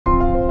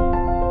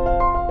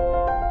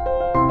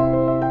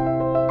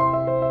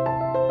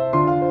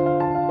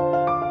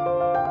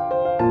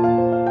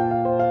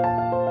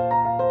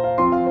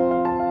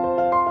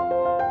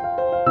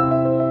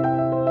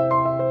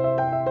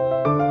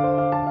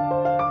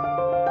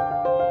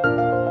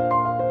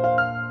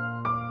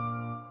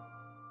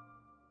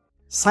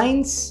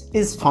Science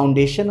is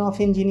foundation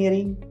of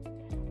engineering,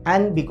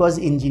 and because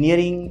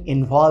engineering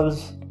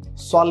involves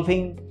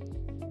solving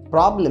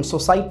problems,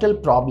 societal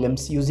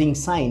problems using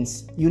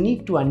science, you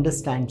need to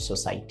understand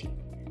society.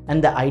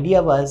 And the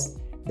idea was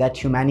that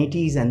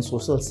humanities and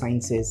social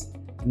sciences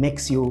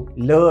makes you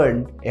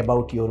learn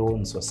about your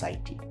own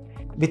society.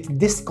 With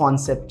this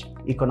concept,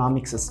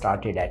 economics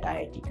started at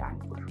IIT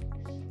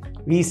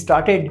Kanpur. We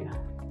started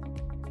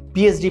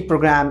PhD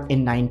program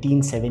in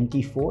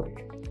 1974,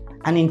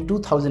 and in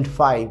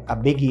 2005, a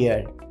big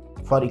year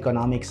for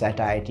economics at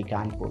IIT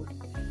Kanpur,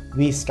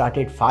 we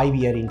started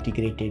 5-year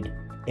integrated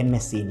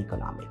M.Sc in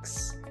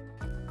economics.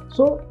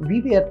 So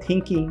we were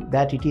thinking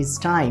that it is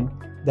time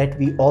that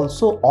we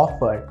also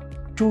offer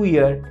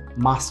 2-year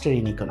master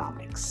in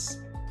economics.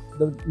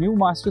 The new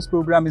master's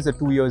program is a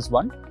 2 years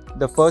one.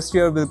 The first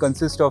year will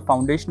consist of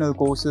foundational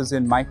courses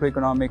in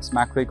microeconomics,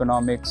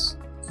 macroeconomics,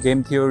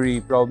 game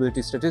theory,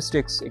 probability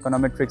statistics,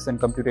 econometrics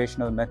and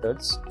computational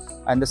methods.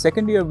 And the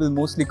second year will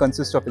mostly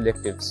consist of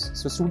electives.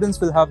 So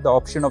students will have the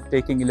option of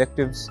taking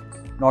electives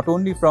not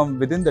only from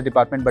within the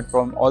department but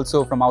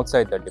also from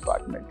outside the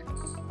department.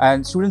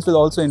 And students will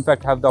also in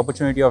fact have the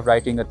opportunity of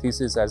writing a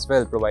thesis as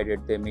well,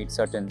 provided they meet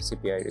certain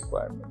CPI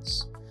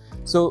requirements.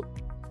 So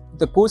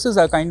the courses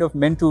are kind of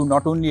meant to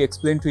not only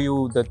explain to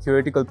you the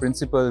theoretical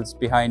principles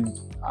behind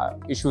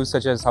issues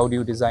such as how do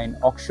you design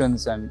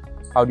auctions and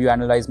how do you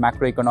analyze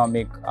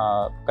macroeconomic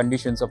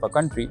conditions of a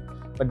country,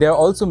 but they're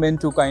also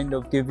meant to kind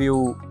of give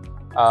you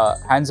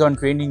hands-on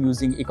training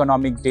using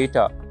economic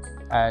data,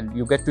 and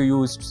you get to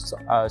use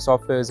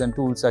softwares and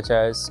tools such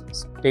as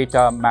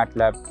Data,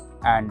 MATLAB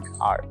and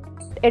R.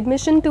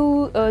 Admission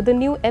to the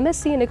new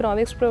M.Sc in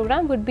economics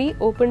program would be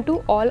open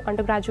to all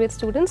undergraduate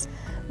students.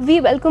 We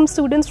welcome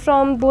students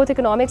from both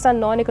economics and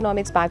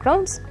non-economics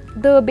backgrounds.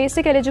 The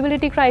basic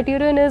eligibility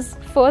criterion is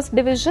first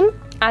division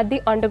at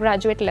the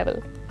undergraduate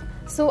level.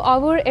 So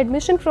our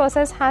admission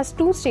process has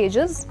 2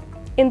 stages.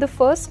 In the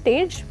first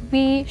stage,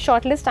 we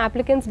shortlist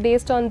applicants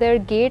based on their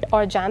GATE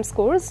or JAM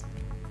scores.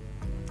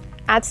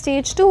 At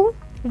stage 2,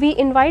 we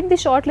invite the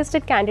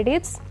shortlisted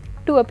candidates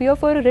to appear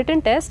for a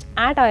written test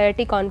at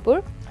IIT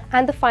Kanpur,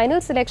 and the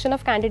final selection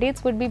of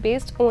candidates would be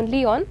based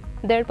only on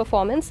their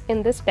performance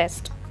in this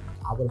test.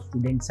 Our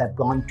students have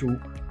gone to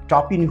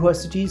top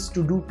universities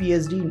to do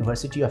PhD,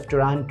 University of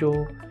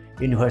Toronto,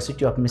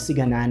 University of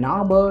Michigan Ann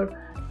Arbor.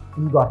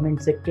 In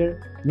government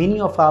sector, many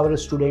of our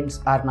students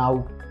are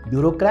now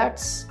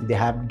bureaucrats. They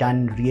have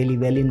done really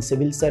well in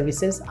civil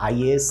services,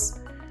 IAS,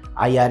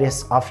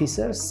 IRS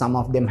officers. Some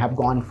of them have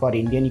gone for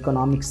Indian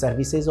Economic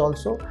Services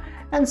also,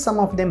 and some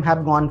of them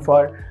have gone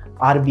for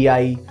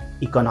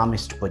RBI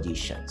economist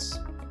positions.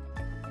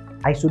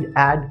 I should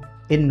add,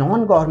 in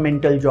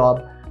non-governmental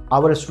job,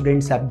 our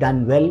students have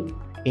done well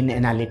in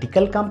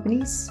analytical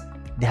companies.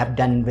 They have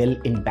done well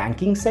in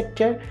banking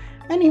sector,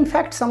 and in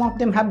fact some of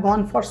them have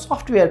gone for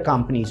software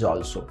companies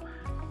also.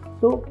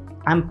 So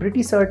I'm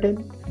pretty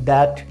certain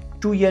that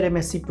 2-year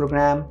MSc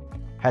program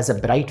has a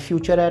bright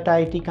future at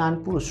IIT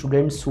Kanpur.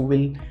 Students who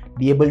will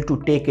be able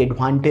to take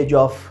advantage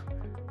of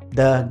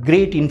the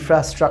great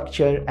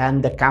infrastructure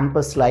and the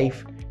campus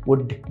life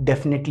would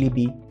definitely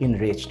be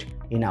enriched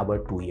in our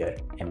 2-year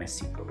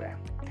MSc program.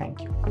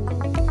 Thank you.